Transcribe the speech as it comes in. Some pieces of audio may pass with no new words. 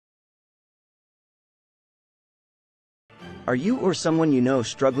Are you or someone you know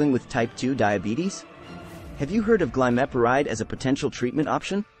struggling with type 2 diabetes? Have you heard of Glimepiride as a potential treatment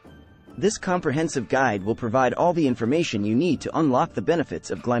option? This comprehensive guide will provide all the information you need to unlock the benefits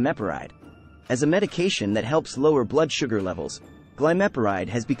of Glimepiride. As a medication that helps lower blood sugar levels, Glimepiride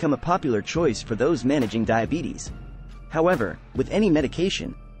has become a popular choice for those managing diabetes. However, with any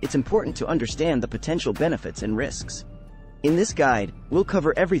medication, it's important to understand the potential benefits and risks. In this guide, we'll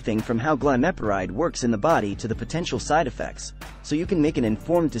cover everything from how Glimepiride works in the body to the potential side effects, so you can make an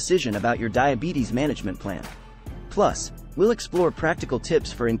informed decision about your diabetes management plan. Plus, we'll explore practical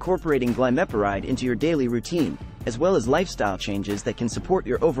tips for incorporating Glimepiride into your daily routine, as well as lifestyle changes that can support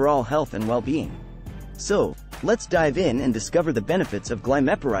your overall health and well-being. So, let's dive in and discover the benefits of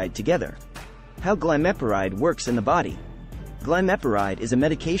Glimepiride together. How Glimepiride works in the body. Glimepiride is a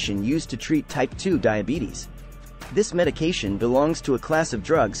medication used to treat type 2 diabetes. This medication belongs to a class of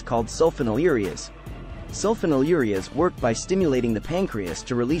drugs called sulfonylureas. Sulfonylureas work by stimulating the pancreas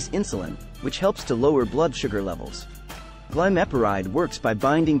to release insulin, which helps to lower blood sugar levels. Glimepiride works by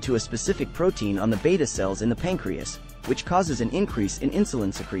binding to a specific protein on the beta cells in the pancreas, which causes an increase in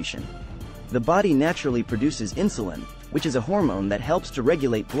insulin secretion. The body naturally produces insulin, which is a hormone that helps to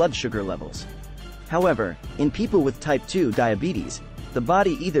regulate blood sugar levels. However, in people with type 2 diabetes, the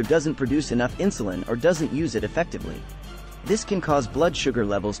body either doesn't produce enough insulin or doesn't use it effectively. This can cause blood sugar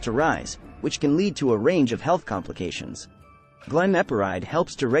levels to rise, which can lead to a range of health complications. Glimepiride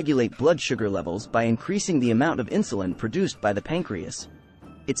helps to regulate blood sugar levels by increasing the amount of insulin produced by the pancreas.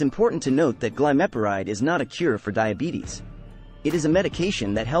 It's important to note that Glimepiride is not a cure for diabetes. It is a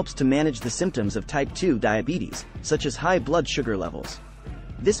medication that helps to manage the symptoms of type 2 diabetes, such as high blood sugar levels.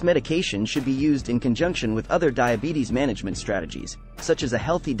 This medication should be used in conjunction with other diabetes management strategies, such as a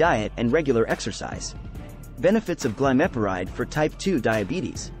healthy diet and regular exercise. Benefits of Glimepiride for type 2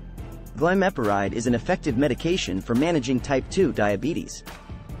 diabetes. Glimepiride is an effective medication for managing type 2 diabetes.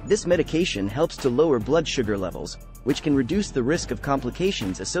 This medication helps to lower blood sugar levels, which can reduce the risk of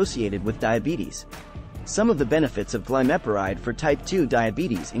complications associated with diabetes. Some of the benefits of Glimepiride for type 2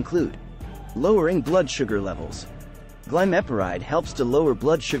 diabetes include lowering blood sugar levels. Glimepiride helps to lower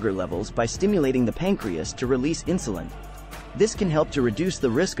blood sugar levels by stimulating the pancreas to release insulin. This can help to reduce the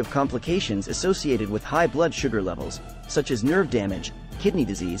risk of complications associated with high blood sugar levels, such as nerve damage, kidney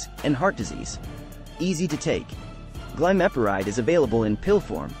disease, and heart disease. Easy to take. Glimepiride is available in pill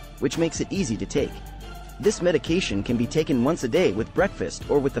form, which makes it easy to take. This medication can be taken once a day with breakfast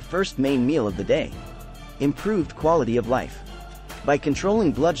or with the first main meal of the day. Improved quality of life. By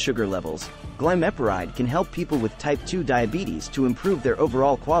controlling blood sugar levels, Glimepiride can help people with type 2 diabetes to improve their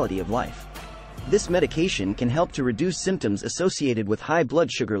overall quality of life. This medication can help to reduce symptoms associated with high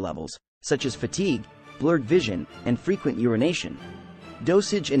blood sugar levels, such as fatigue, blurred vision, and frequent urination.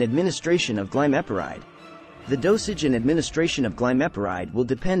 Dosage and administration of Glimepiride. The dosage and administration of Glimepiride will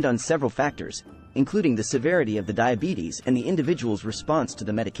depend on several factors, including the severity of the diabetes and the individual's response to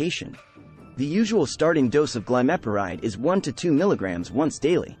the medication. The usual starting dose of Glimepiride is 1 to 2 milligrams once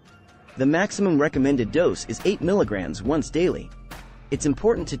daily. The maximum recommended dose is 8 milligrams once daily. It's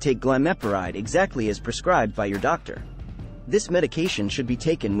important to take Glimepiride exactly as prescribed by your doctor. This medication should be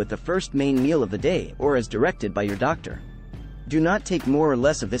taken with the first main meal of the day or as directed by your doctor. Do not take more or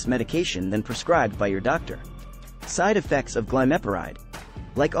less of this medication than prescribed by your doctor. Side effects of Glimepiride.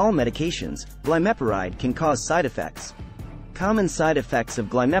 Like all medications, Glimepiride can cause side effects. Common side effects of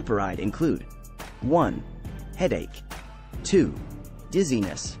Glimepiride include 1. Headache. 2.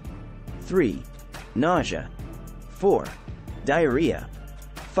 Dizziness. 3. Nausea. 4. Diarrhea.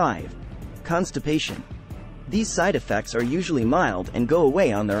 5. Constipation. These side effects are usually mild and go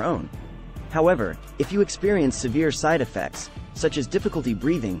away on their own. However, if you experience severe side effects, such as difficulty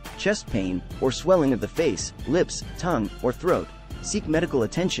breathing, chest pain, or swelling of the face, lips, tongue, or throat, seek medical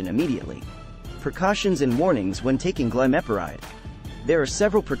attention immediately. Precautions and warnings when taking Glimepiride. There are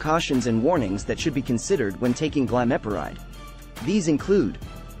several precautions and warnings that should be considered when taking Glimepiride. These include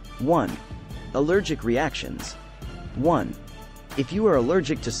 1. Allergic reactions. 1. If you are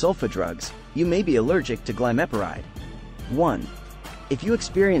allergic to sulfa drugs, you may be allergic to Glimepiride. 1. If you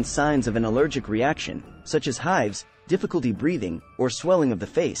experience signs of an allergic reaction, such as hives, difficulty breathing, or swelling of the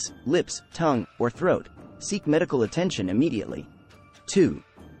face, lips, tongue, or throat, seek medical attention immediately. 2.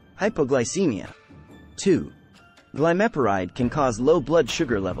 Hypoglycemia. 2. Glimepiride can cause low blood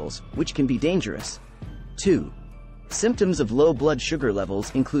sugar levels, which can be dangerous. 2. Symptoms of low blood sugar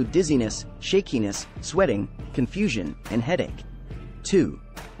levels include dizziness, shakiness, sweating, confusion, and headache. 2.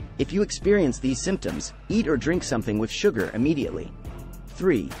 If you experience these symptoms, eat or drink something with sugar immediately.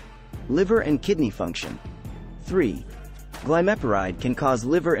 3. Liver and kidney function. 3. Glimepiride can cause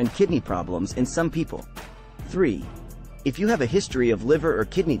liver and kidney problems in some people. 3. If you have a history of liver or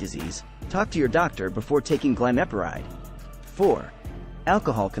kidney disease, talk to your doctor before taking Glimepiride. 4.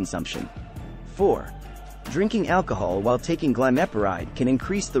 Alcohol consumption. 4. Drinking alcohol while taking Glimepiride can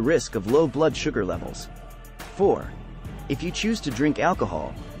increase the risk of low blood sugar levels. 4. If you choose to drink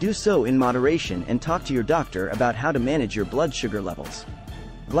alcohol, do so in moderation and talk to your doctor about how to manage your blood sugar levels.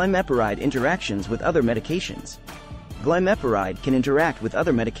 Glimepiride interactions with other medications. Glimepiride can interact with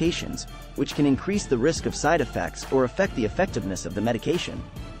other medications, which can increase the risk of side effects or affect the effectiveness of the medication.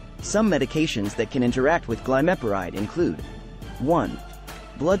 Some medications that can interact with Glimepiride include 1.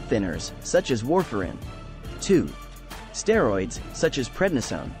 Blood thinners, such as warfarin. 2. Steroids, such as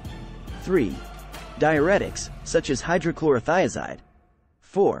prednisone. 3. Diuretics, such as hydrochlorothiazide.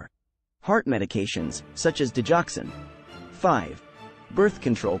 4. Heart medications, such as digoxin. 5. Birth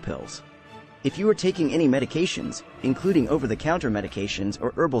control pills. If you are taking any medications, including over-the-counter medications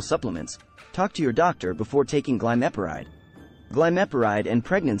or herbal supplements, talk to your doctor before taking Glimepiride. Glimepiride and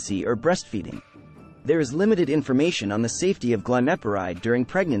pregnancy or breastfeeding. There is limited information on the safety of Glimepiride during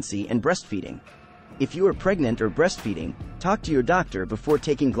pregnancy and breastfeeding. If you are pregnant or breastfeeding, talk to your doctor before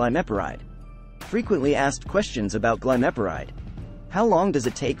taking Glimepiride. Frequently asked questions about Glimepiride. How long does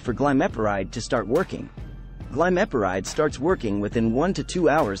it take for Glimepiride to start working? Glimepiride starts working within 1 to 2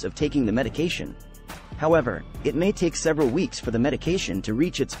 hours of taking the medication. However, it may take several weeks for the medication to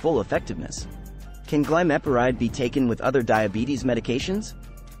reach its full effectiveness. Can Glimepiride be taken with other diabetes medications?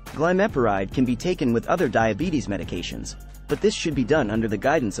 Glimepiride can be taken with other diabetes medications, but this should be done under the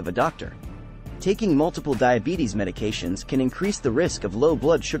guidance of a doctor. Taking multiple diabetes medications can increase the risk of low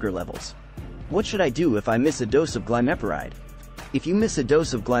blood sugar levels. What should I do if I miss a dose of Glimepiride? If you miss a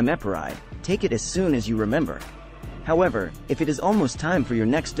dose of Glimepiride, take it as soon as you remember. However, if it is almost time for your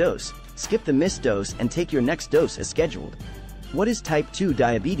next dose, skip the missed dose and take your next dose as scheduled. What is type 2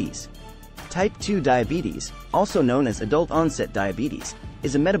 diabetes? Type 2 diabetes, also known as adult-onset diabetes,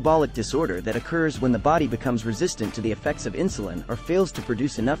 is a metabolic disorder that occurs when the body becomes resistant to the effects of insulin or fails to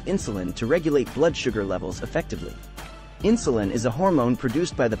produce enough insulin to regulate blood sugar levels effectively. Insulin is a hormone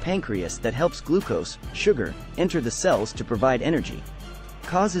produced by the pancreas that helps glucose, sugar, enter the cells to provide energy.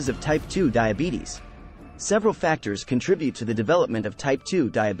 Causes of type 2 diabetes. Several factors contribute to the development of type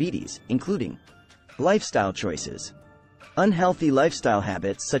 2 diabetes, including lifestyle choices. Unhealthy lifestyle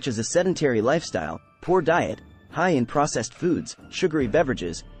habits such as a sedentary lifestyle, poor diet, high in processed foods, sugary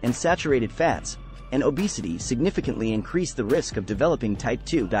beverages, and saturated fats, and obesity significantly increase the risk of developing type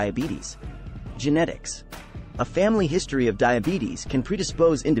 2 diabetes. Genetics. A family history of diabetes can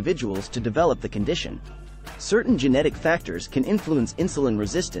predispose individuals to develop the condition. Certain genetic factors can influence insulin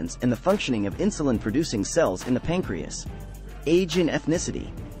resistance and the functioning of insulin-producing cells in the pancreas. Age and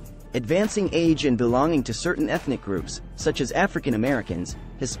ethnicity. Advancing age and belonging to certain ethnic groups, such as African Americans,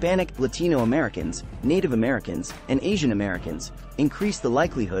 Hispanic, Latino Americans, Native Americans, and Asian Americans, increase the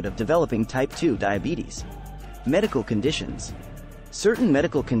likelihood of developing type 2 diabetes. Medical conditions. Certain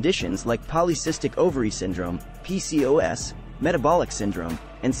medical conditions like polycystic ovary syndrome, PCOS, metabolic syndrome,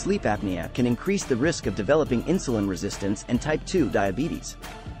 and sleep apnea can increase the risk of developing insulin resistance and type 2 diabetes.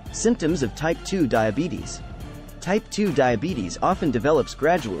 Symptoms of type 2 diabetes. Type 2 diabetes often develops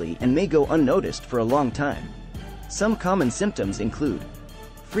gradually and may go unnoticed for a long time. Some common symptoms include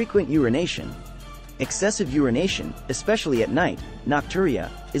frequent urination. Excessive urination, especially at night,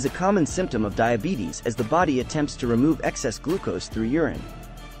 nocturia, is a common symptom of diabetes as the body attempts to remove excess glucose through urine.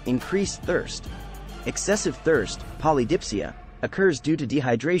 Increased thirst. Excessive thirst, polydipsia, occurs due to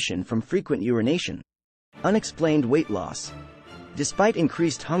dehydration from frequent urination. Unexplained weight loss. Despite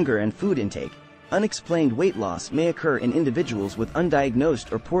increased hunger and food intake, unexplained weight loss may occur in individuals with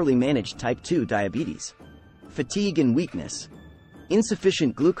undiagnosed or poorly managed type 2 diabetes. Fatigue and weakness.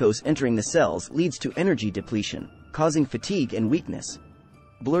 Insufficient glucose entering the cells leads to energy depletion, causing fatigue and weakness.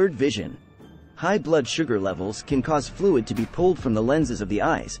 Blurred vision. High blood sugar levels can cause fluid to be pulled from the lenses of the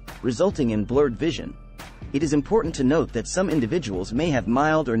eyes, resulting in blurred vision. It is important to note that some individuals may have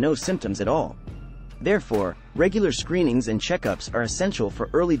mild or no symptoms at all. Therefore, regular screenings and checkups are essential for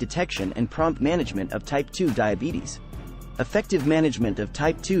early detection and prompt management of type 2 diabetes. Effective management of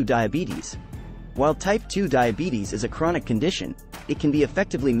type 2 diabetes. While type 2 diabetes is a chronic condition, it can be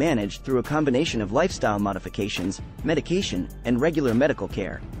effectively managed through a combination of lifestyle modifications, medication, and regular medical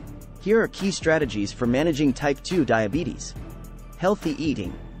care. Here are key strategies for managing type 2 diabetes. Healthy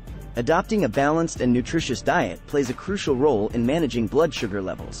eating. Adopting a balanced and nutritious diet plays a crucial role in managing blood sugar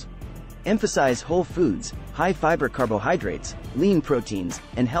levels. Emphasize whole foods, high-fiber carbohydrates, lean proteins,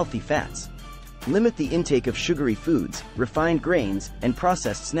 and healthy fats. Limit the intake of sugary foods, refined grains, and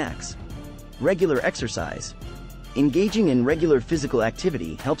processed snacks. Regular exercise. Engaging in regular physical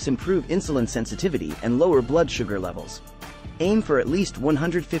activity helps improve insulin sensitivity and lower blood sugar levels. Aim for at least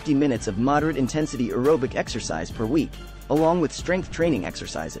 150 minutes of moderate-intensity aerobic exercise per week, along with strength training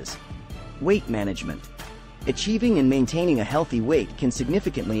exercises. Weight management. Achieving and maintaining a healthy weight can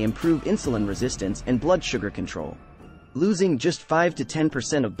significantly improve insulin resistance and blood sugar control. Losing just 5 to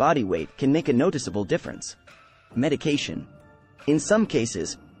 10% of body weight can make a noticeable difference. Medication. In some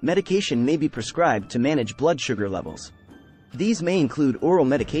cases, medication may be prescribed to manage blood sugar levels. These may include oral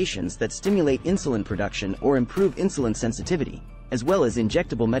medications that stimulate insulin production or improve insulin sensitivity, as well as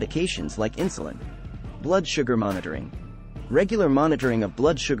injectable medications like insulin. Blood sugar monitoring. Regular monitoring of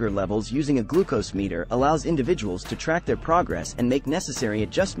blood sugar levels using a glucose meter allows individuals to track their progress and make necessary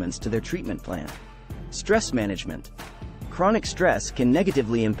adjustments to their treatment plan. Stress management. Chronic stress can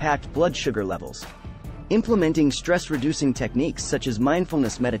negatively impact blood sugar levels. Implementing stress-reducing techniques such as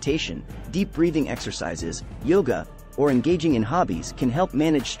mindfulness meditation, deep breathing exercises, yoga, or engaging in hobbies can help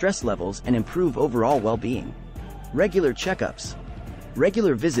manage stress levels and improve overall well-being. Regular checkups.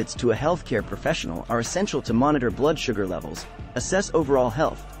 Regular visits to a healthcare professional are essential to monitor blood sugar levels, assess overall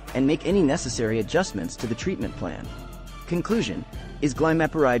health, and make any necessary adjustments to the treatment plan. Conclusion: is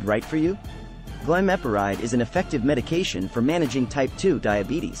Glimepiride right for you? Glimepiride is an effective medication for managing type 2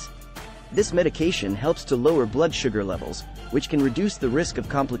 diabetes. This medication helps to lower blood sugar levels, which can reduce the risk of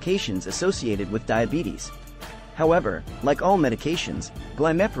complications associated with diabetes. However, like all medications,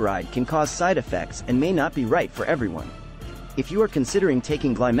 Glimepiride can cause side effects and may not be right for everyone. If you are considering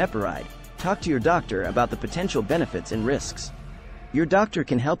taking Glimepiride, talk to your doctor about the potential benefits and risks. Your doctor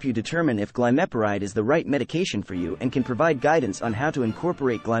can help you determine if Glimepiride is the right medication for you and can provide guidance on how to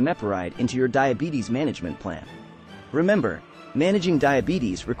incorporate Glimepiride into your diabetes management plan. Remember, managing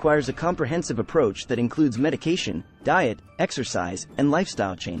diabetes requires a comprehensive approach that includes medication, diet, exercise, and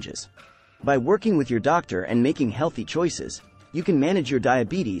lifestyle changes. By working with your doctor and making healthy choices, you can manage your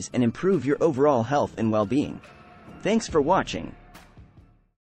diabetes and improve your overall health and well-being. Thanks for watching.